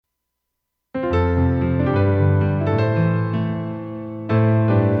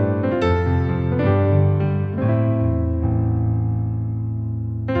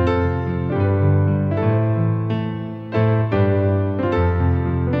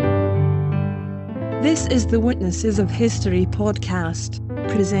This is the Witnesses of History podcast,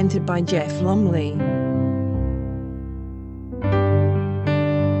 presented by Jeff Lumley.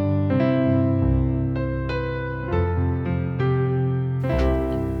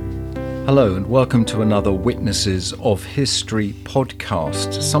 Hello and welcome to another Witnesses of History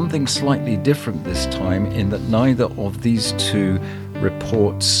podcast. Something slightly different this time in that neither of these two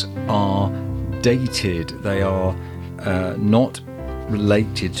reports are dated. They are not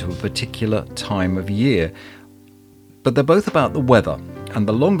related to a particular time of year, but they're both about the weather, and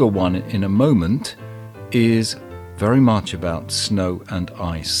the longer one in a moment is very much about snow and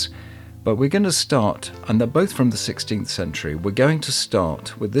ice. But we're going to start, and they're both from the 16th century. We're going to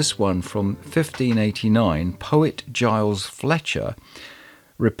start with this one from 1589. Poet Giles Fletcher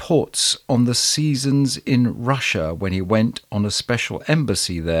reports on the seasons in Russia when he went on a special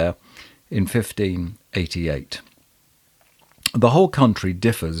embassy there in 1588. The whole country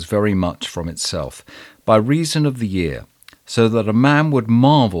differs very much from itself by reason of the year, so that a man would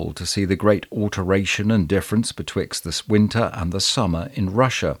marvel to see the great alteration and difference betwixt the winter and the summer in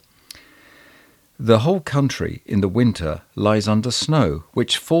Russia. The whole country in the winter lies under snow,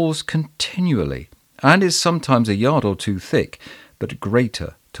 which falls continually, and is sometimes a yard or two thick, but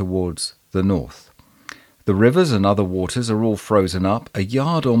greater towards the north. The rivers and other waters are all frozen up, a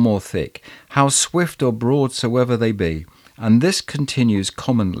yard or more thick, how swift or broad soever they be, and this continues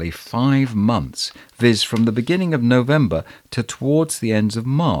commonly 5 months, viz. From the beginning of November to towards the ends of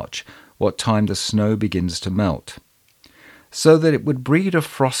March, what time the snow begins to melt. So that it would breed a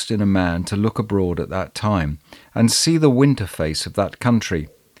frost in a man to look abroad at that time, and see the winter face of that country.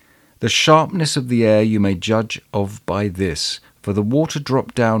 The sharpness of the air you may judge of by this, for the water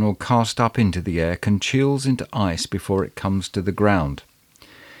dropped down or cast up into the air congeals into ice before it comes to the ground.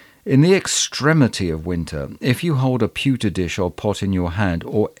 In the extremity of winter, if you hold a pewter dish or pot in your hand,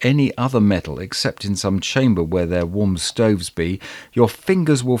 or any other metal except in some chamber where their warm stoves be, your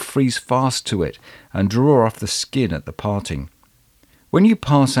fingers will freeze fast to it, and draw off the skin at the parting. When you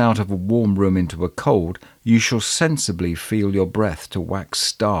pass out of a warm room into a cold, you shall sensibly feel your breath to wax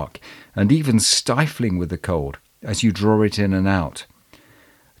stark, and even stifling with the cold, as you draw it in and out.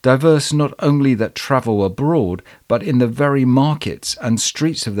 Diverse not only that travel abroad, but in the very markets and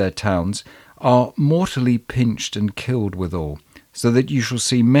streets of their towns, are mortally pinched and killed withal, so that you shall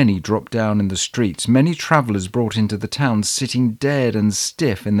see many drop down in the streets, many travellers brought into the towns sitting dead and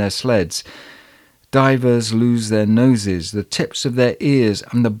stiff in their sleds. Divers lose their noses, the tips of their ears,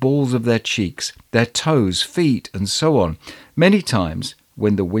 and the balls of their cheeks, their toes, feet, and so on. Many times,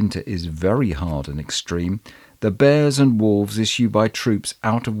 when the winter is very hard and extreme, the bears and wolves issue by troops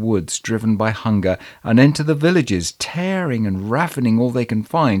out of woods driven by hunger, and enter the villages, tearing and ravening all they can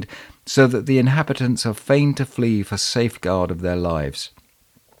find, so that the inhabitants are fain to flee for safeguard of their lives.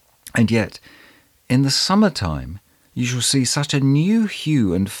 And yet, in the summer-time, you shall see such a new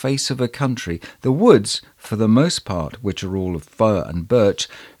hue and face of a country, the woods, for the most part, which are all of fir and birch,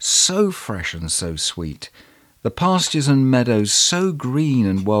 so fresh and so sweet, the pastures and meadows so green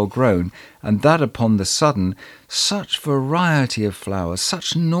and well grown, and that upon the sudden such variety of flowers,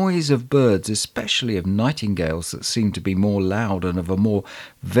 such noise of birds, especially of nightingales that seem to be more loud and of a more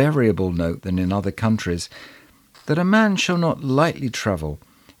variable note than in other countries, that a man shall not lightly travel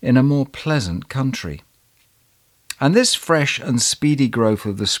in a more pleasant country. And this fresh and speedy growth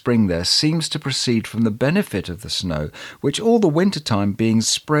of the spring there seems to proceed from the benefit of the snow, which all the winter time being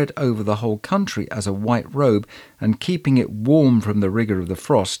spread over the whole country as a white robe, and keeping it warm from the rigour of the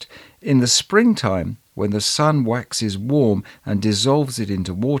frost, in the springtime, when the sun waxes warm and dissolves it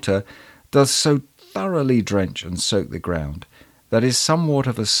into water, does so thoroughly drench and soak the ground, that is somewhat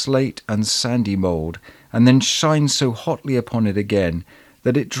of a slate and sandy mould, and then shines so hotly upon it again,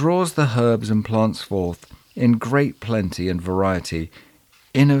 that it draws the herbs and plants forth in great plenty and variety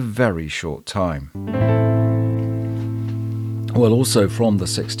in a very short time. Well, also from the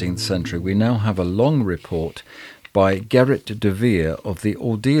 16th century, we now have a long report by Gerrit de Veer of the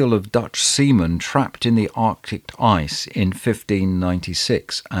ordeal of Dutch seamen trapped in the Arctic ice in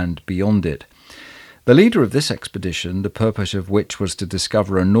 1596 and beyond it. The leader of this expedition, the purpose of which was to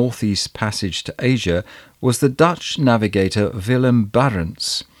discover a northeast passage to Asia, was the Dutch navigator Willem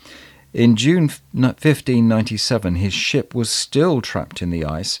Barents. In June 1597, his ship was still trapped in the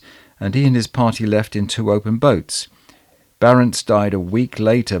ice, and he and his party left in 2 open boats. Barents died a week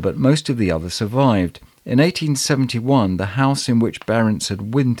later, but most of the others survived. In 1871, the house in which Barents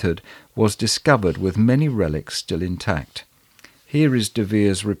had wintered was discovered with many relics still intact. Here is De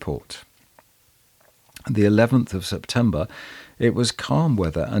Veer's report. The 11th of September, It was calm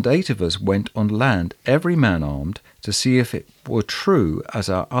weather, and 8 of us went on land, every man armed, to see if it were true,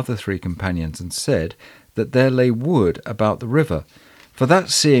 as our other 3 companions had said, that there lay wood about the river. For that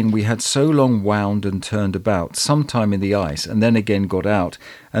seeing we had so long wound and turned about, sometime in the ice, and then again got out,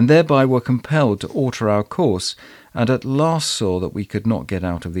 and thereby were compelled to alter our course, and at last saw that we could not get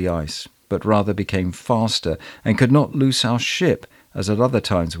out of the ice, but rather became faster, and could not loose our ship, as at other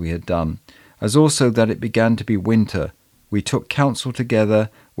times we had done, as also that it began to be winter, we took counsel together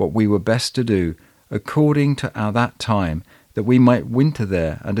what we were best to do, according to that time, that we might winter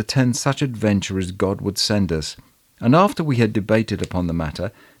there and attend such adventure as God would send us. And after we had debated upon the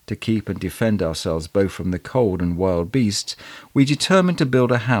matter, to keep and defend ourselves both from the cold and wild beasts, we determined to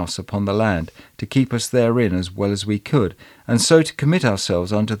build a house upon the land, to keep us therein as well as we could, and so to commit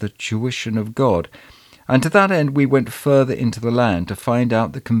ourselves unto the tuition of God. And to that end we went further into the land, to find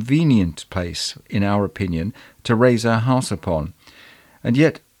out the convenient place, in our opinion, to raise our house upon. And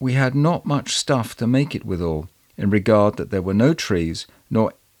yet we had not much stuff to make it withal, in regard that there were no trees,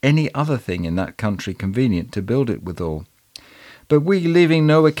 nor any other thing in that country convenient to build it withal. But we, leaving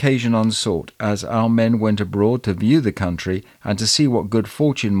no occasion unsought, as our men went abroad to view the country, and to see what good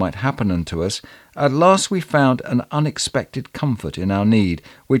fortune might happen unto us, at last we found an unexpected comfort in our need,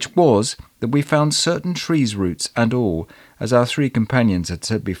 which was, that we found certain trees' roots and all, as our 3 companions had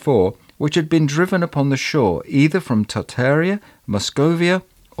said before, which had been driven upon the shore, either from Tartaria, Muscovia,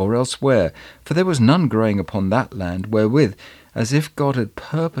 or elsewhere, for there was none growing upon that land, wherewith, as if God had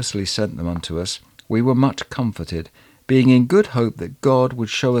purposely sent them unto us, we were much comforted, being in good hope that God would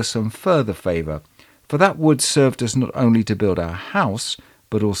show us some further favour, for that wood served us not only to build our house,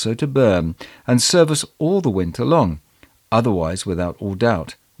 but also to burn, and serve us all the winter long. Otherwise, without all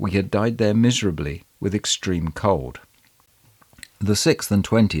doubt, we had died there miserably with extreme cold. The 6th and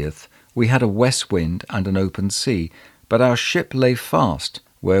 20th, we had a west wind and an open sea, but our ship lay fast,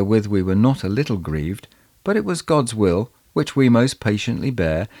 wherewith we were not a little grieved, but it was God's will, which we most patiently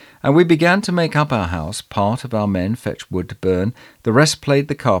bear, and we began to make up our house. Part of our men fetched wood to burn, the rest played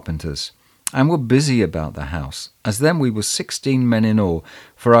the carpenters, and were busy about the house. As then we were 16 men in all,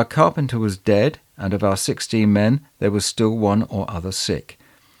 for our carpenter was dead, and of our 16 men there was still one or other sick.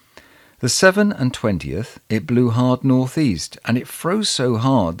 The 7 and 20th, it blew hard northeast, and it froze so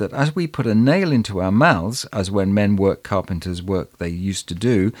hard that as we put a nail into our mouths, as when men work carpenters' work they used to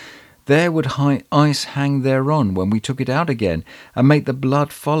do, there would ice hang thereon when we took it out again, and make the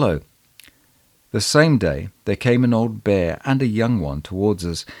blood follow. The same day there came an old bear and a young one towards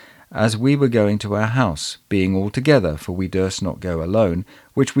us, as we were going to our house, being all together, for we durst not go alone,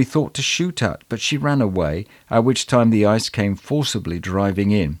 which we thought to shoot at, but she ran away, at which time the ice came forcibly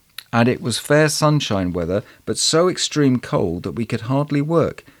driving in. And it was fair sunshine weather, but so extreme cold that we could hardly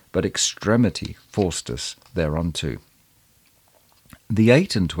work, but extremity forced us thereunto. The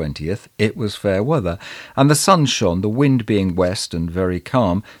 8 and 20th, it was fair weather, and the sun shone, the wind being west and very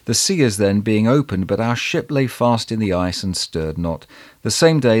calm, the sea as then being opened, but our ship lay fast in the ice and stirred not. The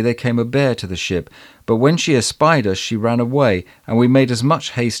same day there came a bear to the ship, but when she espied us she ran away, and we made as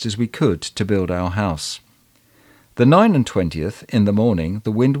much haste as we could to build our house. The 9 and 20th, in the morning,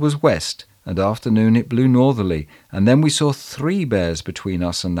 the wind was west, and afternoon it blew northerly, and then we saw 3 bears between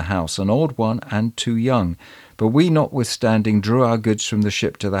us and the house, an old one and 2 young. But we notwithstanding drew our goods from the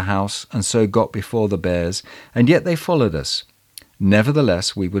ship to the house, and so got before the bears, and yet they followed us.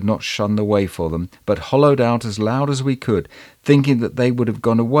 Nevertheless we would not shun the way for them, but hollowed out as loud as we could, thinking that they would have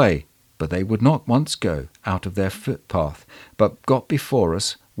gone away. But they would not once go out of their footpath, but got before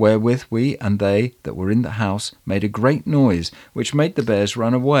us, wherewith we and they that were in the house made a great noise, which made the bears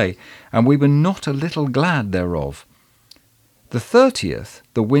run away, and we were not a little glad thereof. The 30th,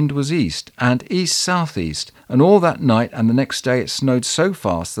 the wind was east, and east-southeast, and all that night and the next day it snowed so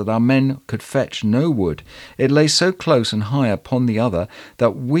fast that our men could fetch no wood. It lay so close and high upon the other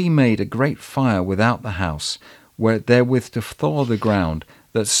that we made a great fire without the house, therewith to thaw the ground,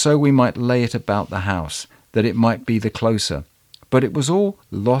 that so we might lay it about the house, that it might be the closer. But it was all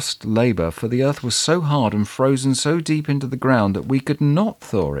lost labour, for the earth was so hard and frozen so deep into the ground that we could not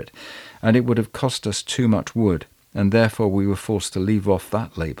thaw it, and it would have cost us too much wood, and therefore we were forced to leave off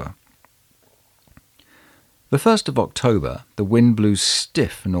that labour. The 1st of October, the wind blew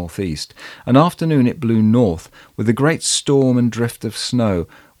stiff northeast, and afternoon it blew north, with a great storm and drift of snow,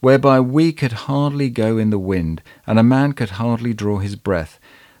 whereby we could hardly go in the wind, and a man could hardly draw his breath.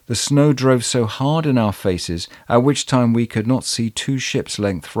 The snow drove so hard in our faces, at which time we could not see 2 ships'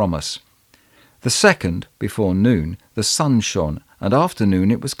 length from us. The 2nd, before noon, the sun shone, and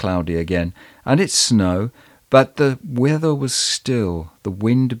afternoon it was cloudy again, and it snowed, but the weather was still, the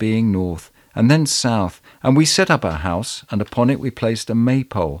wind being north, and then south, and we set up our house, and upon it we placed a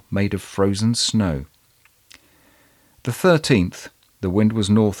maypole made of frozen snow. The 13th, the wind was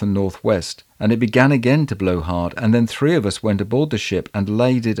north and northwest, and it began again to blow hard, and then 3 of us went aboard the ship and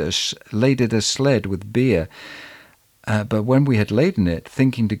laded a sled with beer. But when we had laden it,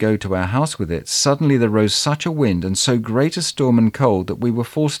 thinking to go to our house with it, suddenly there rose such a wind and so great a storm and cold that we were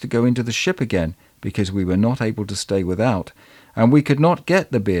forced to go into the ship again, because we were not able to stay without. And we could not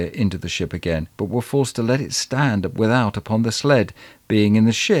get the beer into the ship again, but were forced to let it stand without upon the sled. Being in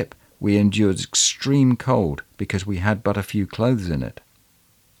the ship, we endured extreme cold, because we had but a few clothes in it.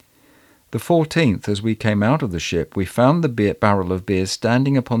 The 14th, as we came out of the ship, we found the barrel of beer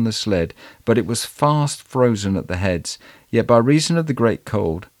standing upon the sled, but it was fast frozen at the heads. Yet by reason of the great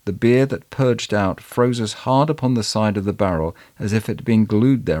cold, the beer that purged out froze us hard upon the side of the barrel, as if it had been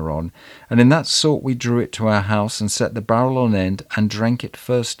glued thereon, and in that sort we drew it to our house, and set the barrel on end, and drank it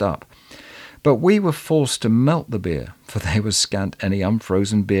first up. But we were forced to melt the beer, for there was scant any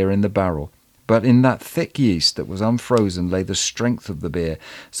unfrozen beer in the barrel. But in that thick yeast that was unfrozen lay the strength of the beer,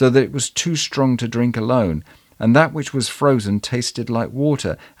 so that it was too strong to drink alone, and that which was frozen tasted like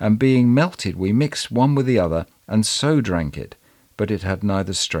water, and being melted we mixed one with the other, and so drank it, but it had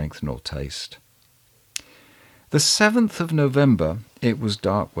neither strength nor taste. The 7th of November, it was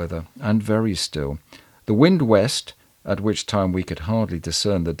dark weather, and very still. The wind west, at which time we could hardly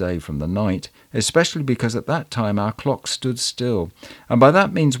discern the day from the night, especially because at that time our clock stood still, and by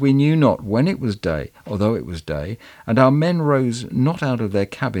that means we knew not when it was day, although it was day, and our men rose not out of their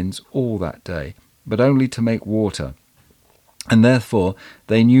cabins all that day, but only to make water, and therefore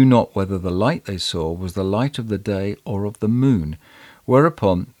they knew not whether the light they saw was the light of the day or of the moon.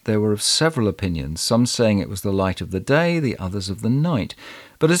 Whereupon there were of several opinions, some saying it was the light of the day, the others of the night.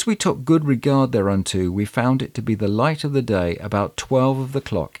 But as we took good regard thereunto, we found it to be the light of the day about 12 of the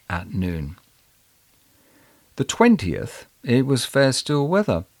clock at noon. The 20th, it was fair still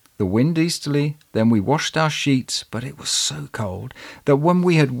weather, the wind easterly. Then we washed our sheets, but it was so cold that when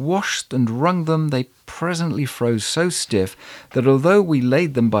we had washed and wrung them, they presently froze so stiff that although we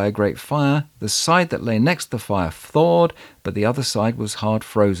laid them by a great fire, the side that lay next the fire thawed, but the other side was hard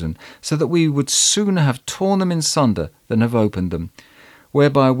frozen, so that we would sooner have torn them in sunder than have opened them,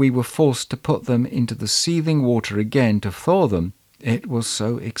 whereby we were forced to put them into the seething water again to thaw them, it was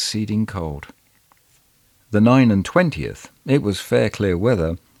so exceeding cold. The 9 and 20th, it was fair clear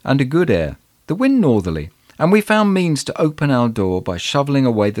weather, and a good air, the wind northerly, and we found means to open our door by shovelling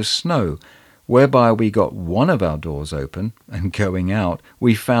away the snow, whereby we got one of our doors open, and going out,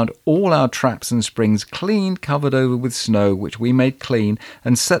 we found all our traps and springs clean covered over with snow, which we made clean,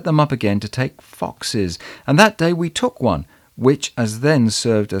 and set them up again to take foxes, and that day we took one, which as then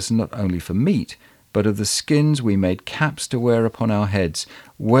served us not only for meat, but of the skins we made caps to wear upon our heads,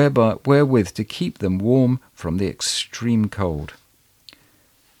 wherewith to keep them warm from the extreme cold.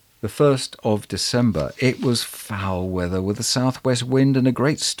 The 1st of December, it was foul weather with a southwest wind and a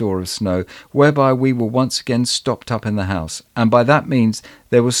great store of snow, whereby we were once again stopped up in the house, and by that means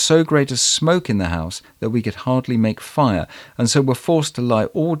there was so great a smoke in the house that we could hardly make fire, and so were forced to lie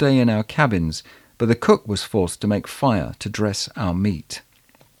all day in our cabins, but the cook was forced to make fire to dress our meat.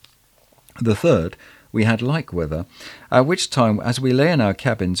 The 3rd, we had like weather, at which time, as we lay in our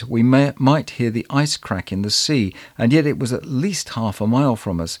cabins, we might hear the ice crack in the sea, and yet it was at least half a mile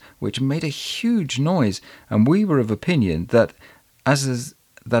from us, which made a huge noise, and we were of opinion that as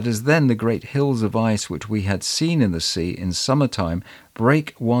then the great hills of ice which we had seen in the sea in summer-time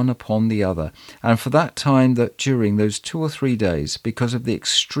break one upon the other, and for that time that during those 2 or 3 days, because of the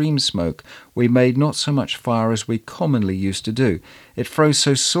extreme smoke, we made not so much fire as we commonly used to do. It froze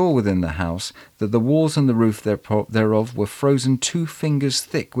so sore within the house that the walls and the roof thereof were frozen 2 fingers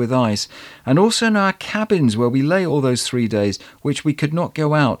thick with ice, and also in our cabins where we lay all those 3 days, which we could not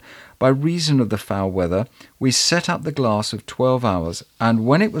go out, by reason of the foul weather, we set up the glass of 12 hours, and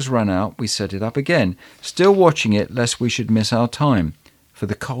when it was run out, we set it up again, still watching it lest we should miss our time. For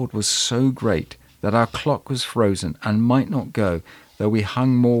the cold was so great that our clock was frozen and might not go, though we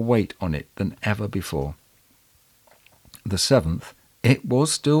hung more weight on it than ever before. The 7th, it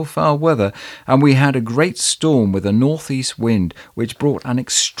was still foul weather, and we had a great storm with a northeast wind, which brought an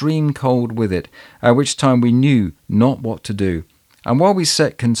extreme cold with it, at which time we knew not what to do. And while we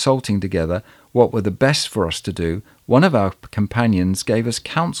sat consulting together what were the best for us to do, one of our companions gave us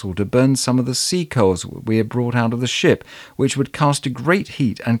counsel to burn some of the sea coals we had brought out of the ship, which would cast a great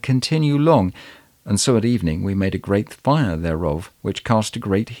heat and continue long. And so at evening we made a great fire thereof, which cast a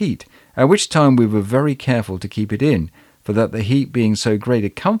great heat, at which time we were very careful to keep it in, for that the heat being so great a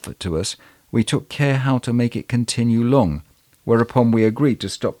comfort to us, we took care how to make it continue long. whereupon we agreed to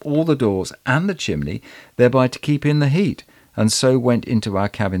stop all the doors and the chimney, thereby to keep in the heat, and so went into our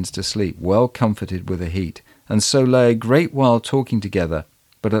cabins to sleep, well comforted with the heat, and so lay a great while talking together.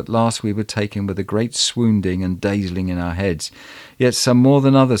 But at last we were taken with a great swounding and dazzling in our heads, yet some more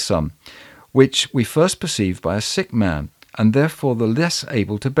than others some, which we first perceived by a sick man, and therefore the less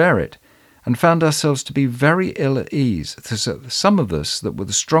able to bear it, and found ourselves to be very ill at ease. So some of us that were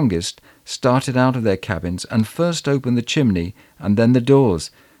the strongest started out of their cabins, and first opened the chimney, and then the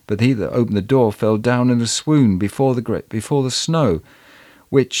doors. But he that opened the door fell down in a swoon before the snow,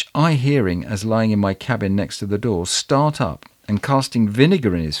 which I hearing, as lying in my cabin next to the door, start up, and casting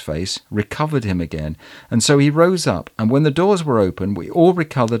vinegar in his face, recovered him again. And so he rose up, and when the doors were open, we all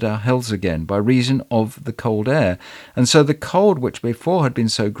recovered our healths again, by reason of the cold air. And so the cold, which before had been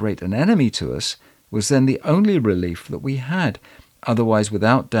so great an enemy to us, was then the only relief that we had. Otherwise,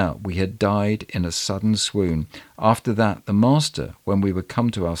 without doubt, we had died in a sudden swoon. After that, the master, when we were come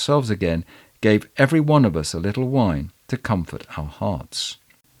to ourselves again, gave every one of us a little wine to comfort our hearts.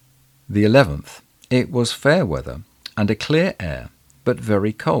 The 11th. It was fair weather, and a clear air, but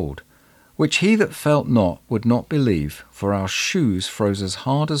very cold, which he that felt not would not believe, for our shoes froze as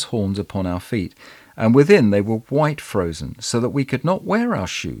hard as horns upon our feet, and within they were white frozen, so that we could not wear our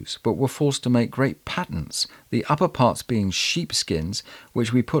shoes, but were forced to make great pattens, the upper parts being sheepskins,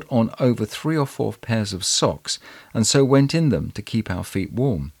 which we put on over 3 or 4 pairs of socks, and so went in them to keep our feet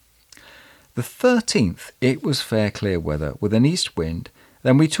warm. The 13th, it was fair clear weather, with an east wind.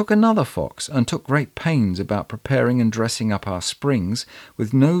 Then we took another fox, and took great pains about preparing and dressing up our springs,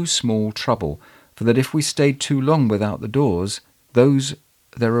 with no small trouble, for that if we stayed too long without the doors,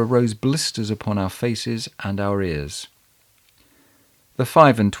 there arose blisters upon our faces and our ears. The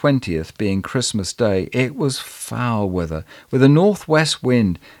 25th, being Christmas Day, it was foul weather, with a north-west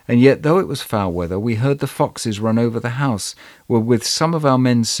wind, and yet though it was foul weather, we heard the foxes run over the house, wherewith some of our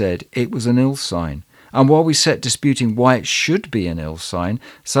men said it was an ill sign. And while we sat disputing why it should be an ill sign,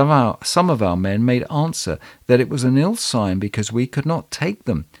 some of our men made answer that it was an ill sign because we could not take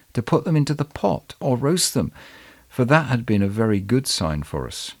them to put them into the pot or roast them, for that had been a very good sign for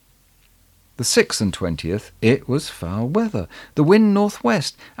us. The 26th, it was foul weather, the wind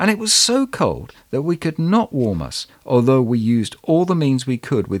northwest, and it was so cold that we could not warm us, although we used all the means we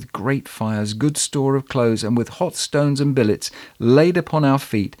could, with great fires, good store of clothes, and with hot stones and billets laid upon our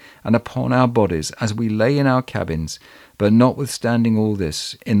feet and upon our bodies as we lay in our cabins. But notwithstanding all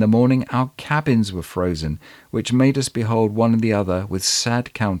this, in the morning our cabins were frozen, which made us behold one and the other with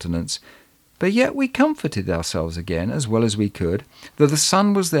sad countenance. But yet we comforted ourselves again as well as we could, that the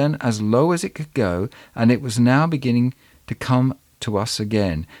sun was then as low as it could go, and it was now beginning to come to us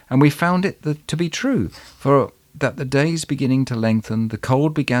again. And we found it to be true, for that the days beginning to lengthen, the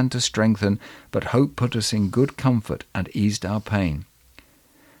cold began to strengthen, but hope put us in good comfort and eased our pain.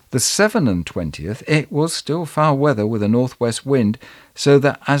 The 27th, it was still foul weather with a northwest wind, so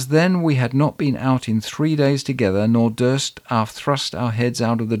that as then we had not been out in 3 days together, nor durst thrust our heads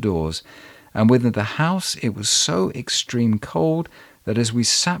out of the doors. And within the house it was so extreme cold that as we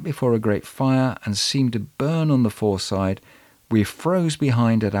sat before a great fire and seemed to burn on the foreside, we froze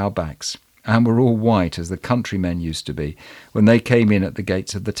behind at our backs, and were all white as the countrymen used to be when they came in at the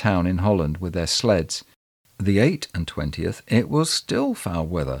gates of the town in Holland with their sleds. The 28th, it was still foul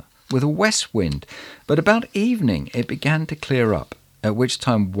weather with a west wind, but about evening it began to clear up, at which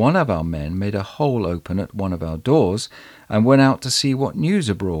time one of our men made a hole open at one of our doors and went out to see what news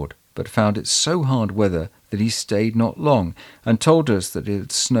abroad, but found it so hard weather that he stayed not long, and told us that it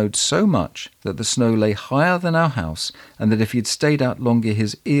had snowed so much that the snow lay higher than our house, and that if he had stayed out longer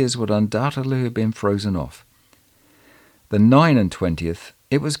his ears would undoubtedly have been frozen off. The 29th,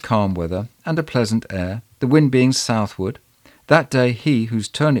 it was calm weather and a pleasant air, the wind being southward. That day he, whose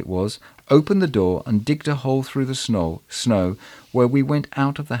turn it was, opened the door and digged a hole through the snow, where we went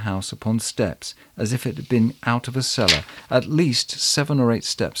out of the house upon steps, as if it had been out of a cellar, at least 7 or 8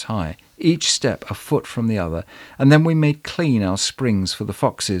 steps high, each step a foot from the other, and then we made clean our springs for the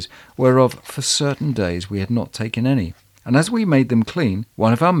foxes, whereof for certain days we had not taken any. And as we made them clean,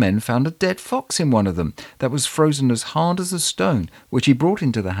 one of our men found a dead fox in one of them, that was frozen as hard as a stone, which he brought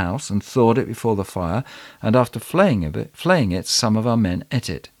into the house and thawed it before the fire, and after flaying it, some of our men ate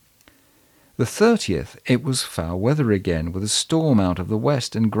it. The 30th, it was foul weather again, with a storm out of the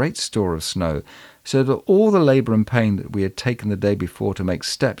west and great store of snow, so that all the labour and pain that we had taken the day before to make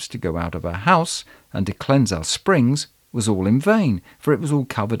steps to go out of our house and to cleanse our springs was all in vain, for it was all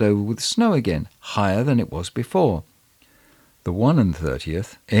covered over with snow again, higher than it was before. The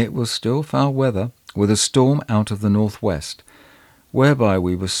 31st, it was still foul weather, with a storm out of the northwest. whereby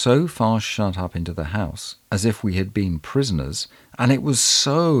we were so far shut up into the house, as if we had been prisoners, and it was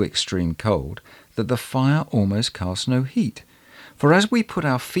so extreme cold that the fire almost cast no heat. For as we put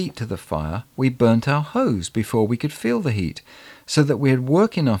our feet to the fire, we burnt our hose before we could feel the heat, so that we had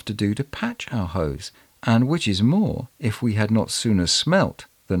work enough to do to patch our hose, and which is more, if we had not sooner smelt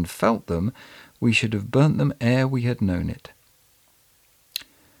than felt them, we should have burnt them ere we had known it.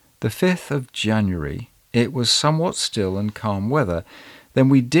 The 5th of January, it was somewhat still and calm weather. Then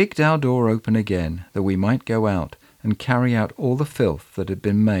we digged our door open again, that we might go out and carry out all the filth that had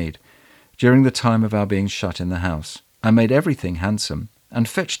been made during the time of our being shut in the house, and made everything handsome, and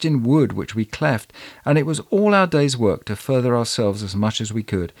fetched in wood which we cleft, and it was all our day's work to further ourselves as much as we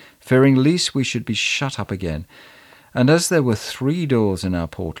could, fearing lest we should be shut up again. And as there were 3 doors in our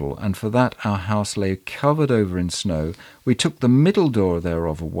portal, and for that our house lay covered over in snow, we took the middle door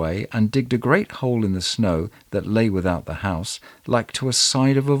thereof away, and digged a great hole in the snow that lay without the house, like to a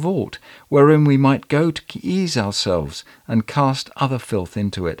side of a vault, wherein we might go to ease ourselves, and cast other filth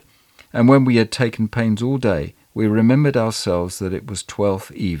into it. And when we had taken pains all day, we remembered ourselves that it was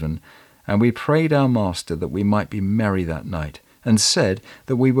 12th even, and we prayed our Master that we might be merry that night, and said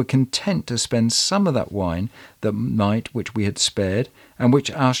that we were content to spend some of that wine that night which we had spared, and which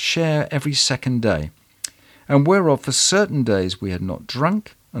our share every 2nd day, and whereof for certain days we had not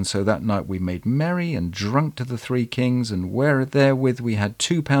drunk, and so that night we made merry and drunk to the 3 kings, and therewith we had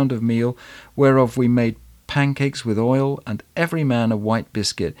 2 pound of meal, whereof we made pancakes with oil, and every man a white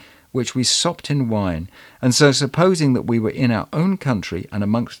biscuit, which we sopped in wine. And so, supposing that we were in our own country and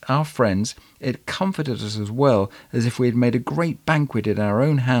amongst our friends, it comforted us as well as if we had made a great banquet in our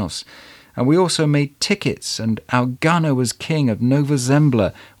own house. And we also made tickets, and our gunner was king of Nova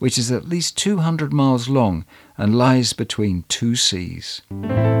Zembla, which is at least 200 miles long and lies between 2 seas.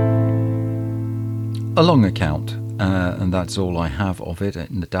 A long account, and that's all I have of it,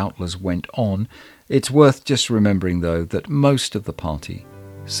 and it doubtless went on. It's worth just remembering, though, that most of the party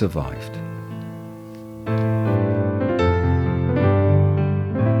survived.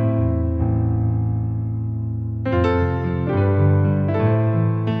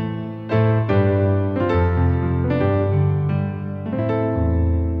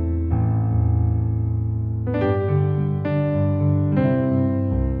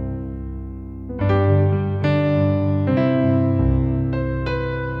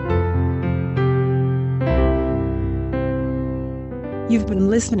 You've been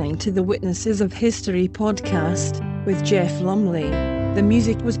listening to the Witnesses of History podcast with Jeff Lumley. The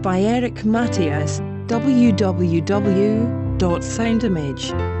music was by Eric Matthias.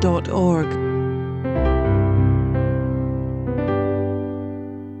 www.soundimage.org